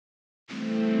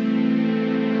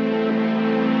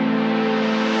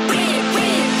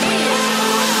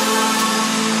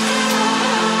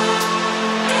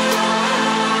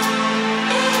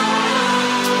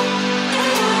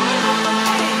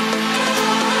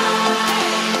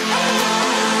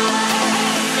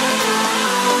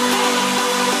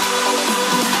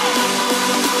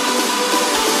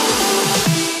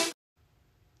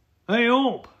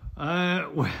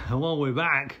well, we're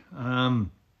back.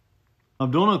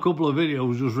 I've done a couple of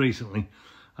videos just recently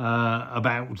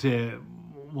about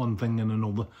one thing and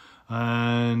another,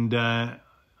 and I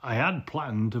had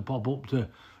planned to pop up to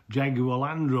Jaguar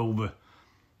Land Rover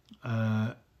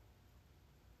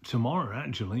tomorrow,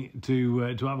 actually, to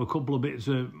have a couple of bits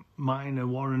of minor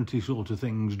warranty sort of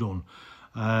things done.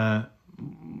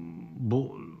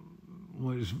 But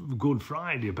well, it's Good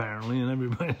Friday apparently, and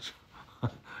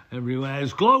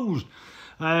everywhere's closed.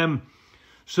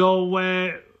 So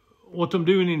what I'm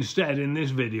doing instead in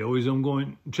this video is I'm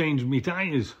going to change my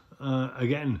tyres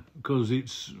again, because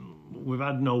we've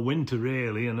had no winter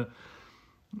really, and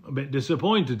a bit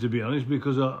disappointed, to be honest,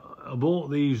 because I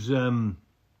bought these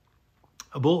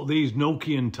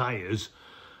Nokian tyres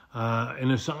in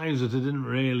a size that I didn't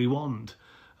really want.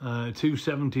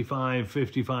 275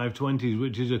 55 20s,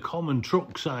 which is a common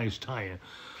truck size tyre,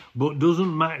 but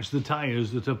doesn't match the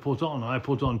tyres that I put on. I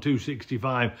put on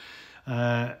 265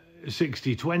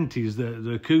 60 20s,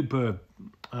 the Cooper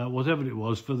whatever it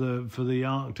was for the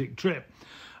Arctic trip,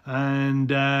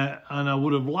 and I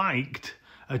would have liked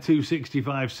a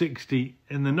 265 60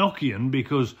 in the Nokian,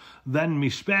 because then my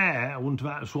spare, I wouldn't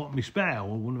have had to swap my spare, I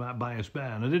wouldn't have had to buy a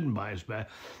spare, and I didn't buy a spare.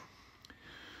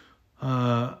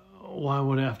 Why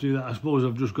would I have to do that? I suppose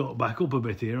I've just got back up a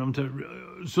bit here.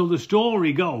 So the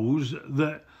story goes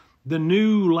that the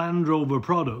new Land Rover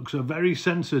products are very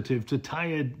sensitive to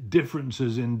tyre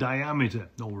differences in diameter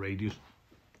or radius.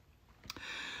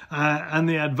 And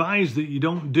they advise that you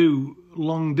don't do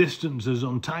long distances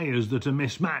on tyres that are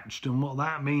mismatched. And what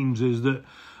that means is that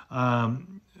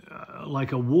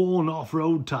like a worn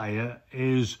off-road tyre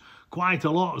is quite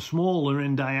a lot smaller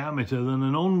in diameter than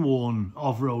an unworn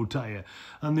off-road tyre.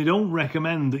 And they don't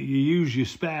recommend that you use your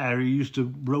spare. You used to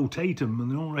rotate them,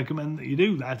 and they don't recommend that you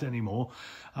do that anymore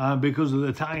because of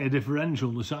the tyre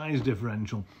differential, the size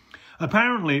differential.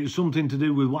 Apparently it's something to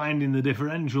do with winding the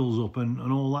differentials up and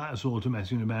all that sort of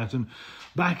messing about. And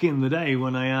back in the day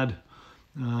when I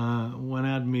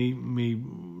had me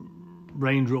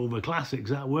Range Rover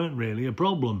Classics, that weren't really a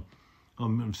problem.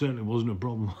 It certainly wasn't a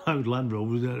problem with Land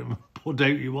Rovers. Put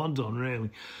out you want on, really.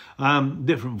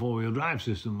 Different four-wheel drive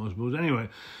system, I suppose. Anyway,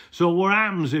 so what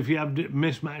happens if you have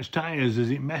mismatched tyres is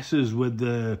it messes with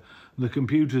the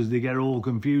computers. They get all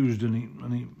confused, and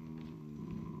it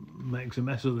makes a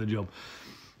mess of the job.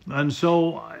 And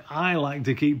so I like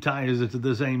to keep tyres that are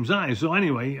the same size. So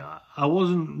anyway, I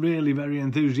wasn't really very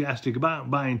enthusiastic about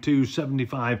buying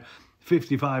 275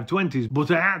 55 20s,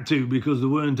 but I had to, because there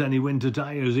weren't any winter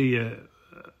tyres here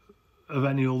of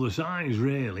any other size,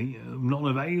 really, none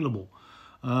available.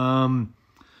 And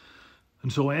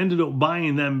so I ended up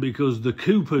buying them, because the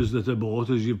Coopers that I bought,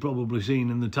 as you've probably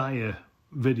seen in the tyre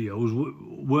videos,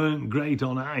 weren't great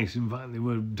on ice. In fact, they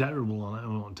were terrible on ice.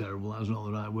 Well, not terrible, that's not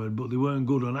the right word, but they weren't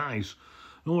good on ice.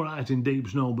 All right in deep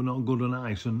snow, but not good on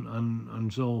ice.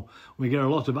 And so we get a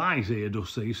lot of ice here,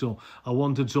 Dusty, so I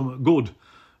wanted something good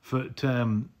for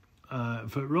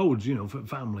roads, you know, for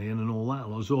family and all that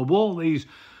lot. So I bought these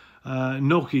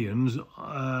Nokians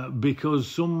because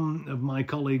some of my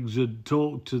colleagues had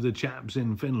talked to the chaps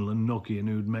in Finland, Nokian,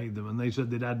 who'd made them, and they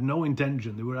said they'd had no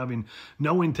intention, they were having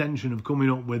no intention of coming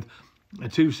up with a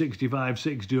 265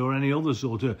 60 or any other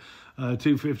sort of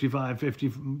 255 50,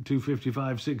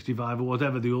 255 65 or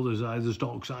whatever the other size, the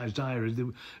stock size tyre is. They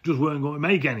just weren't going to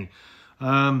make any.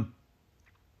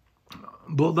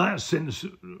 But that's since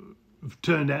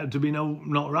turned out to be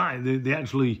not right. They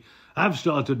actually have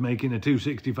started making a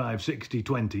 265 60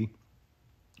 20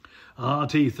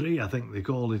 RT3, I think they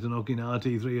call it, a Nokian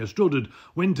RT3, a studded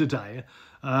winter tyre,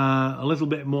 a little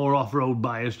bit more off-road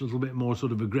biased, a little bit more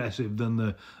sort of aggressive than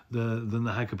the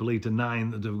Hakkapeliitta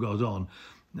 9 that I've got on,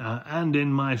 and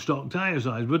in my stock tyre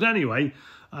size. But anyway,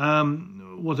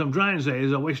 what I'm trying to say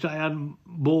is I wished I hadn't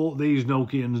bought these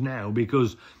Nokians now,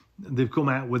 because they've come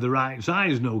out with the right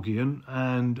size Nokian,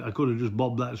 and I could have just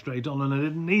bobbed that straight on, and I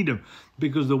didn't need them,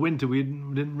 because the winter we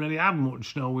didn't really have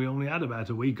much snow. We only had about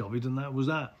a week of it, and that was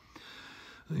that.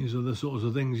 These are the sorts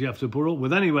of things you have to put up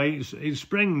with. Anyway, it's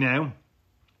spring now,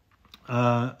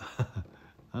 and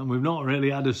we've not really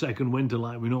had a second winter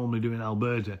like we normally do in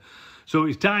Alberta, so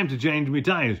it's time to change my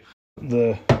tyres.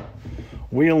 The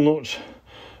wheel nuts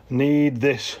need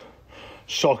this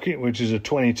socket, which is a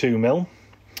 22mm.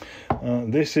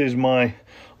 This is my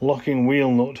locking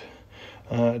wheel nut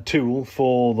tool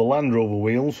for the Land Rover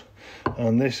wheels,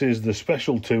 and this is the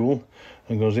special tool,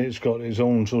 because it's got its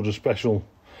own sort of special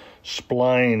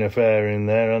spline affair in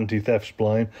there, anti-theft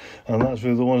spline, and that's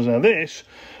for the ones. Now this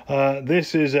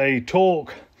is a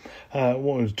torque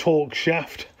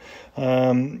shaft,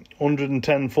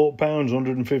 110 foot-pounds,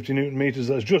 150 newton meters.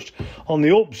 That's just on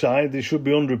the upside. This should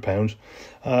be 100 pounds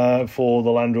for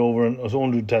the Land Rover, and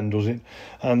 110 does it.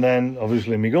 And then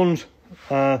obviously my guns.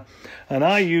 And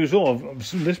I use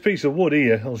this piece of wood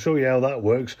here. I'll show you how that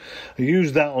works. I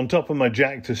use that on top of my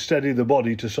jack to steady the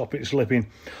body to stop it slipping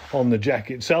on the jack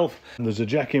itself. And there's a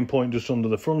jacking point just under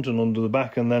the front and under the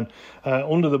back, and then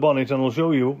under the bonnet, and I'll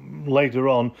show you later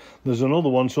on, there's another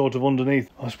one sort of underneath.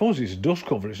 I suppose it's a dust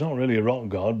cover. It's not really a rock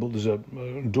guard, but there's a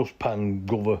dust pan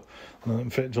cover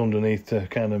that fits underneath to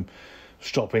kind of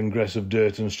stop ingress of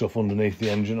dirt and stuff underneath the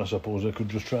engine. I suppose I could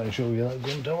just try and show you that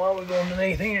gun down while we go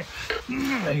underneath here.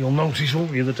 You'll notice,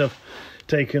 won't you, that I've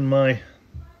taken my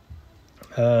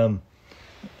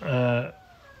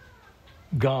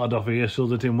guard off here so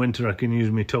that in winter I can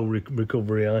use my tow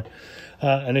recovery eye.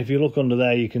 And if you look under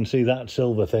there, you can see that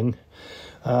silver thing.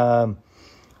 I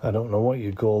don't know what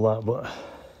you'd call that, but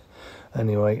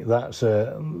anyway, that's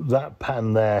that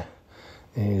pan there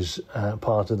is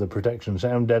part of the protection,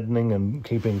 sound deadening and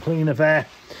keeping clean of air.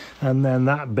 And then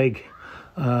that big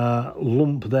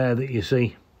lump there that you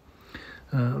see,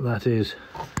 that is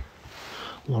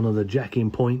one of the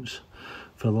jacking points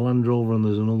for the Land Rover, and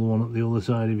there's another one at the other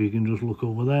side if you can just look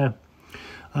over there.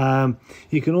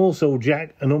 You can also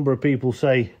jack, a number of people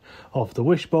say, off the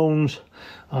wishbones.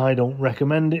 I don't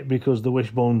recommend it because the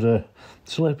wishbones are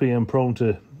slippy and prone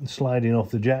to sliding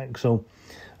off the jack, so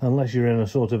unless you're in a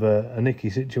sort of a nicky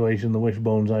situation, the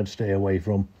wishbones I'd stay away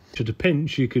from. To a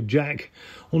pinch, you could jack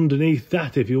underneath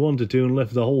that if you wanted to and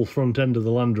lift the whole front end of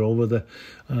the Land Rover, the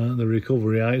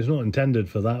recovery eye. It's not intended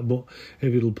for that, but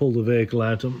if it'll pull the vehicle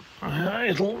out,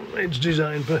 it's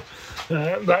designed for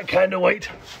that kind of weight.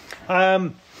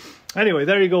 Anyway,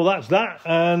 there you go, that's that.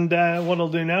 And what I'll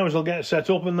do now is I'll get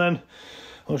set up and then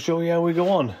I'll show you how we go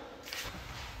on.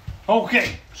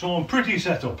 Okay, so I'm pretty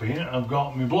set up here. I've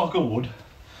got my block of wood,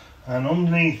 and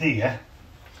underneath here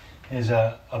is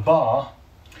a bar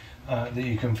that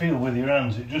you can feel with your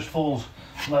hands. It just falls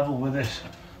level with this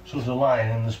sort of line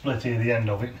and the split here, the end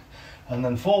of it. And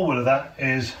then forward of that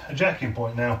is a jacking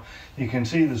point. Now you can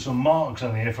see there's some marks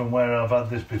on here from where I've had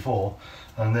this before,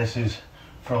 and this is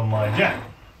from my jack.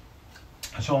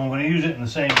 So I'm going to use it in the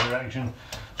same direction,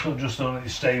 so just so that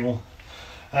it's stable.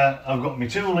 I've got my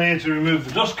tool here to remove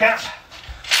the dust cap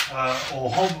or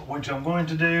hub, which I'm going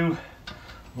to do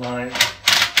like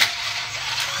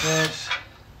this.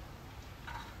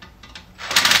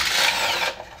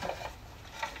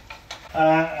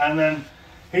 And then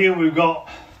here we've got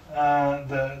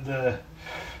the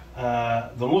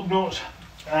lug nuts,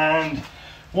 and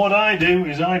what I do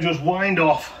is I just wind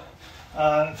off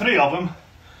 3 of them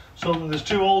so that there's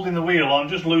 2 holding the wheel on.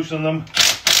 Just loosen them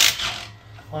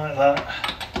like that.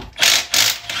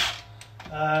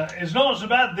 It's not so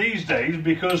bad these days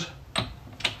because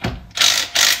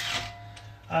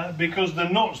the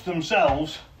nuts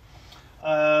themselves,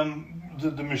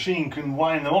 the machine can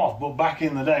wind them off. But back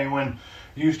in the day when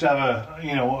you used to have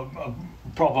a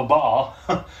proper bar,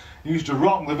 you used to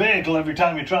rock the vehicle every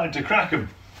time you tried to crack them,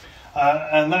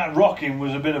 and that rocking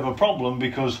was a bit of a problem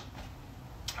because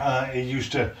it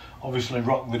used to obviously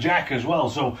rock the jack as well.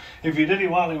 So if you did it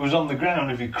while it was on the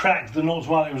ground, if you cracked the nuts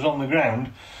while it was on the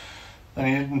ground, then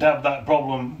you didn't have that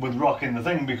problem with rocking the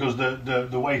thing because the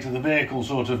weight of the vehicle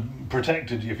sort of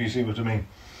protected you, if you see what I mean.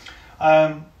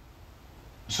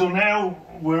 So now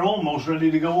we're almost ready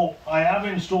to go up. I have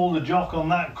installed a chock on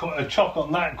that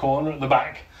corner at the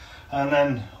back, and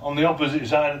then on the opposite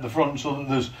side at the front, so that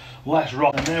there's less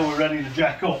rock. And now we're ready to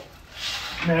jack up.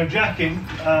 Now jacking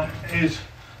is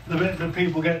the bit that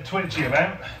people get twitchy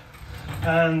about,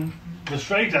 and the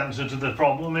straight answer to the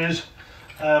problem is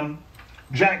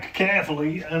jack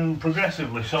carefully and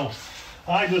progressively. So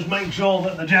I just make sure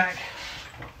that the jack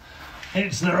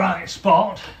hits the right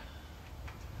spot,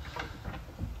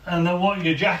 and that what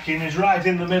you're jacking is right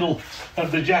in the middle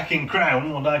of the jacking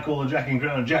crown, what I call the jacking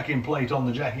crown, jacking plate on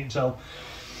the jack itself,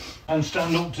 and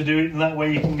stand up to do it, and that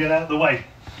way you can get out of the way.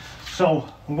 So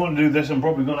I'm going to do this. I'm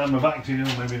probably going to have my back to you,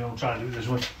 maybe I'll try and do it this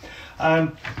way.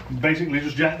 Basically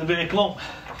just jack the vehicle up.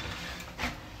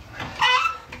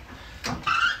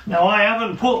 Now I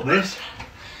haven't put this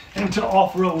into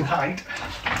off-road height,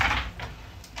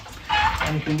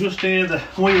 and you can just hear the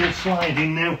wheels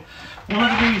sliding. Now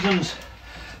one of the reasons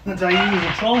that I use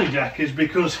a trolley jack is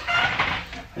because,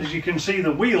 as you can see,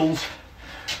 the wheels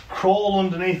crawl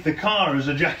underneath the car as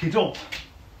I jack it up,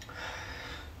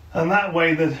 and that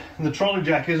way the trolley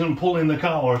jack isn't pulling the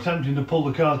car or attempting to pull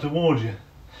the car towards you.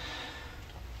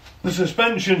 The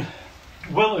suspension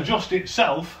will adjust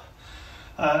itself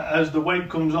as the weight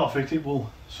comes off it. It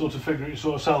will sort of figure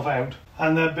itself out.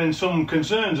 And there have been some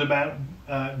concerns about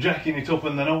jacking it up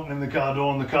and then opening the car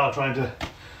door and the car trying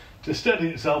to steady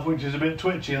itself, which is a bit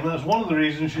twitchy, and that's one of the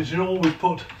reasons you should always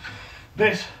put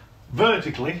this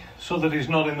vertically so that it's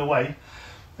not in the way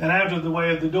and out of the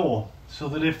way of the door, so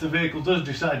that if the vehicle does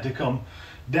decide to come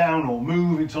down or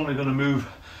move, it's only going to move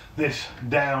this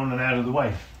down and out of the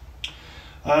way.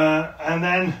 And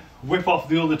then whip off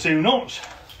the other two nuts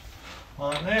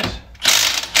like this.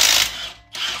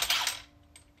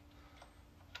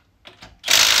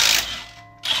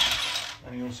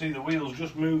 And you'll see the wheels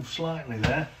just move slightly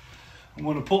there. I'm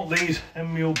going to put these in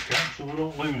my hubcap so we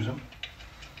don't lose them.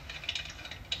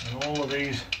 And all of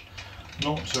these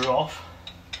nuts are off,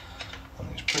 and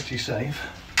it's pretty safe.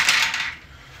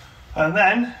 And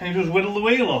then you just whittle the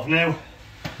wheel off. Now,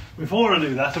 before I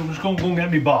do that, I'm just going to go and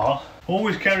get my bar.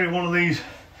 Always carry one of these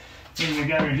in the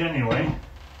garage anyway,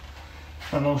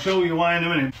 and I'll show you why in a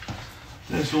minute.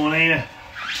 This one here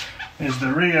is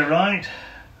the rear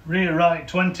right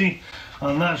 20,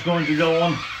 and that's going to go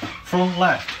on front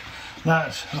left.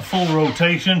 That's a full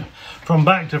rotation from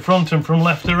back to front and from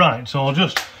left to right. So I'll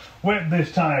just whip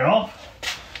this tyre off.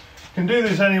 You can do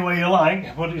this any way you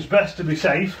like, but it's best to be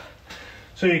safe.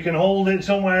 So you can hold it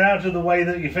somewhere out of the way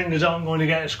that your fingers aren't going to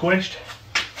get squished.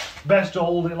 Best to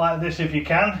hold it like this if you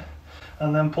can,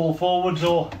 and then pull forwards,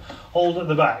 or hold at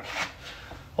the back.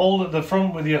 Hold at the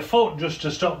front with your foot just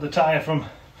to stop the tyre from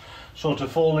sort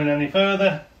of falling any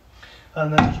further,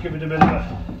 and then just give it a bit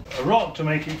of a rock to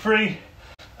make it free,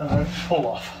 and then pull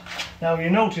off. Now you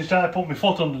noticed I put my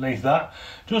foot underneath that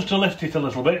just to lift it a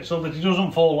little bit so that it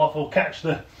doesn't fall off or catch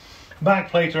the back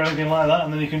plate or anything like that,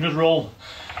 and then you can just roll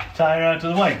the tyre out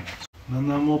of the way. And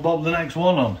then we'll bob the next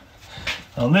one on.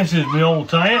 And this is my old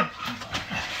tyre.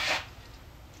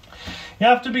 You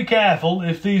have to be careful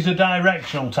if these are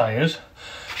directional tyres,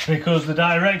 because the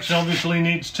direction obviously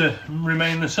needs to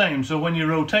remain the same. So when you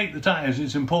rotate the tyres,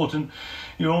 it's important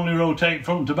you only rotate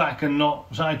front to back and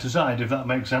not side to side, if that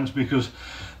makes sense, because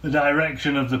the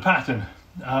direction of the pattern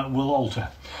will alter.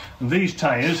 And these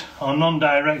tyres are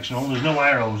non-directional, there's no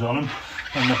arrows on them,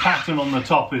 and the pattern on the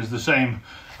top is the same.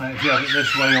 If you have it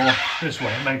this way or this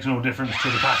way, it makes no difference to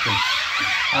the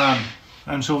pattern.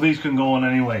 And so these can go on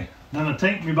any way. Then I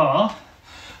take my bar.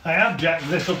 I have jacked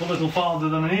this up a little farther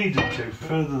than I needed to,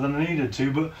 further than I needed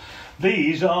to, but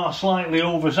these are slightly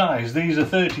oversized. These are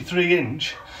 33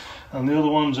 inch and the other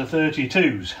ones are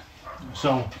 32s.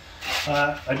 So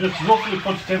I just roughly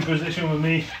put it in position with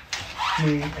me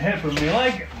hip and my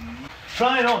leg.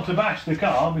 Try not to bash the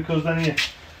car, because then you're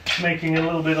making it a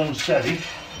little bit unsteady.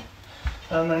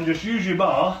 And then just use your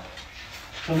bar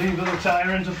to lever the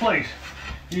tyre into place,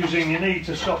 using your knee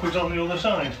to stop it on the other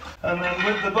side. And then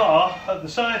with the bar at the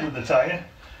side of the tyre,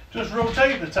 just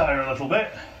rotate the tyre a little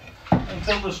bit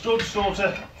until the studs sort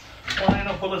of line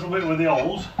up a little bit with the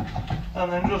holes,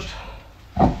 and then just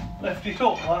lift it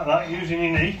up like that using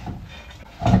your knee.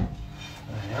 There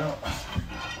you go.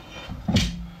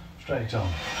 Straight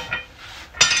on.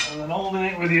 And then holding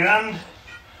it with your hand,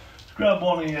 grab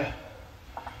one of your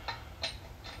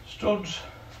studs,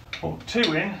 put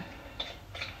two in,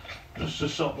 just to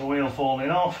stop the wheel falling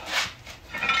off.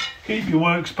 Keep your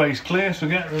workspace clear, so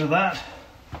get rid of that.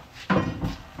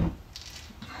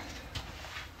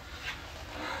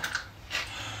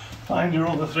 Find your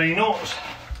other three nuts.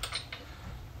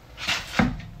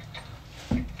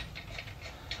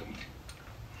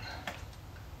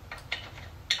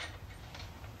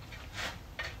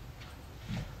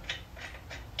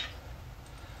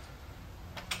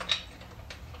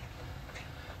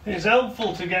 It's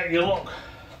helpful to get your lock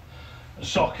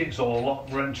sockets or lock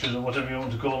wrenches or whatever you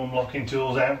want to call them, locking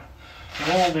tools out,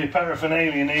 and all the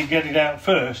paraphernalia you need, get it out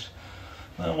first.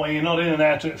 That way you're not in and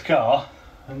out of the car,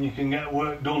 and you can get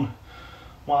work done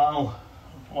while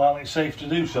it's safe to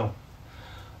do so.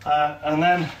 And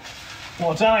then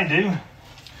what I do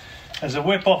is I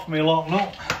whip off my lock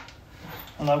nut,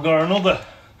 and I've got another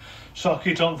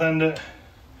socket on the end of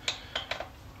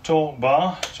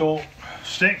torque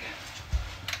stick.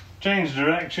 Change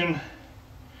direction,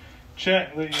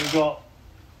 check that you've got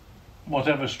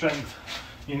whatever strength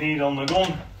you need on the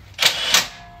gun,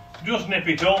 just nip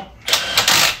it up,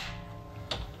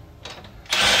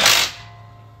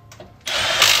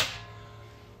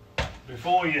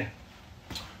 before you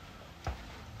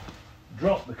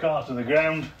drop the car to the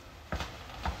ground.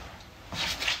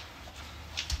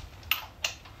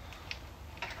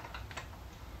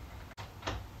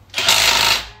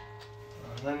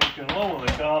 Then you can lower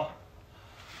the car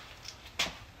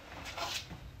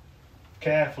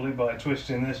carefully by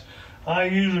twisting this. I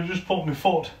usually just put my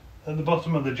foot at the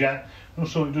bottom of the jack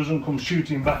just so it doesn't come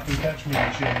shooting back and catch me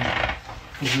in the change,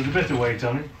 because there's a bit of weight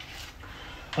on it.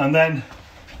 and then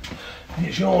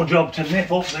it's your job to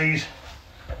nip up these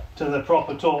to the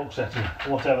proper torque setting,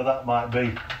 whatever that might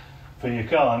be for your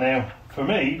car. Now for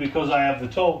me, because I have the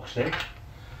torque stick,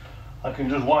 I can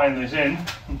just wind this in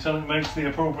until it makes the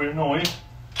appropriate noise,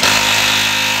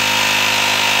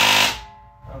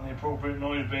 and the appropriate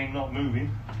noise being not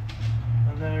moving,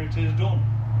 and there it is done.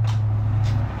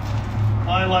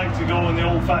 I like to go in the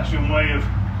old-fashioned way of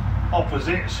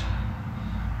opposites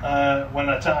when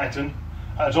I tighten.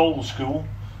 That's old school.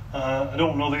 I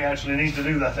don't know they actually need to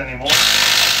do that anymore.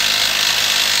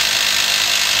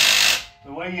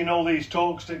 The way you know these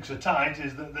torque sticks are tight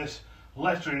is that this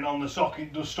lettering on the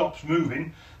socket just stops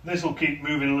moving. This will keep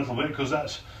moving a little bit because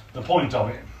that's the point of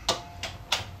it.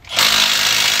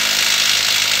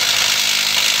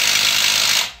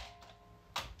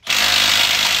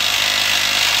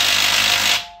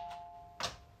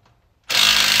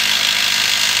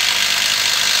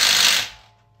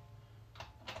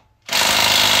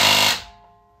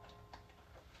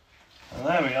 And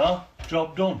there we are,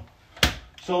 job done.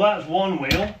 So that's one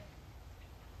wheel,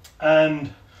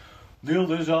 and the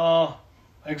others are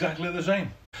exactly the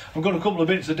same. I've got a couple of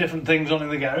bits of different things on in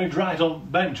the garage. Right on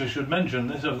bench, I should mention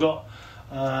this, I've got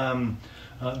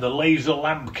the laser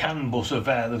lamp CAN bus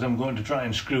affair that I'm going to try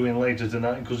and screw in later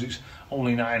tonight, because it's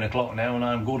only 9 o'clock now and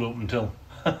I'm good up until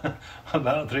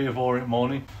about 3 or 4 in the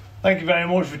morning. Thank you very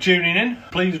much for tuning in.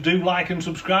 Please do like and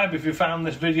subscribe if you found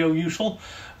this video useful,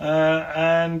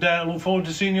 and look forward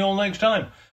to seeing you all next time.